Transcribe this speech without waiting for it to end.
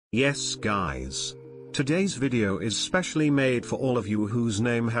Yes guys. Today's video is specially made for all of you whose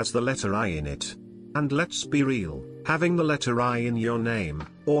name has the letter I in it. And let's be real, having the letter I in your name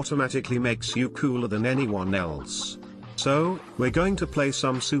automatically makes you cooler than anyone else. So, we're going to play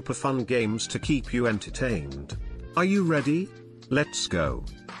some super fun games to keep you entertained. Are you ready? Let's go.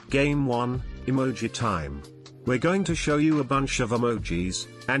 Game 1, Emoji Time. We're going to show you a bunch of emojis,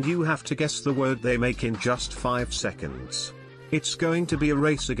 and you have to guess the word they make in just 5 seconds. It's going to be a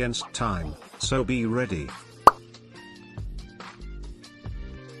race against time, so be ready.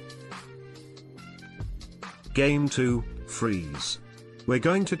 Game 2, Freeze. We're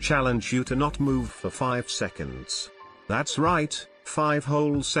going to challenge you to not move for 5 seconds. That's right, 5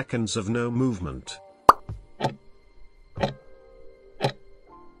 whole seconds of no movement.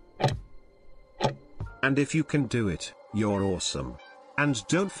 And if you can do it, you're awesome. And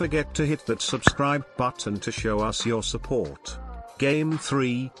don't forget to hit that subscribe button to show us your support. Game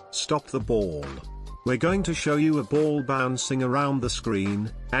 3, Stop the Ball. We're going to show you a ball bouncing around the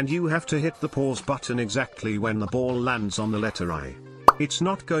screen, and you have to hit the pause button exactly when the ball lands on the letter I. It's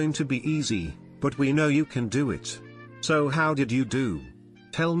not going to be easy, but we know you can do it. So how did you do?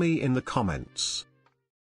 Tell me in the comments.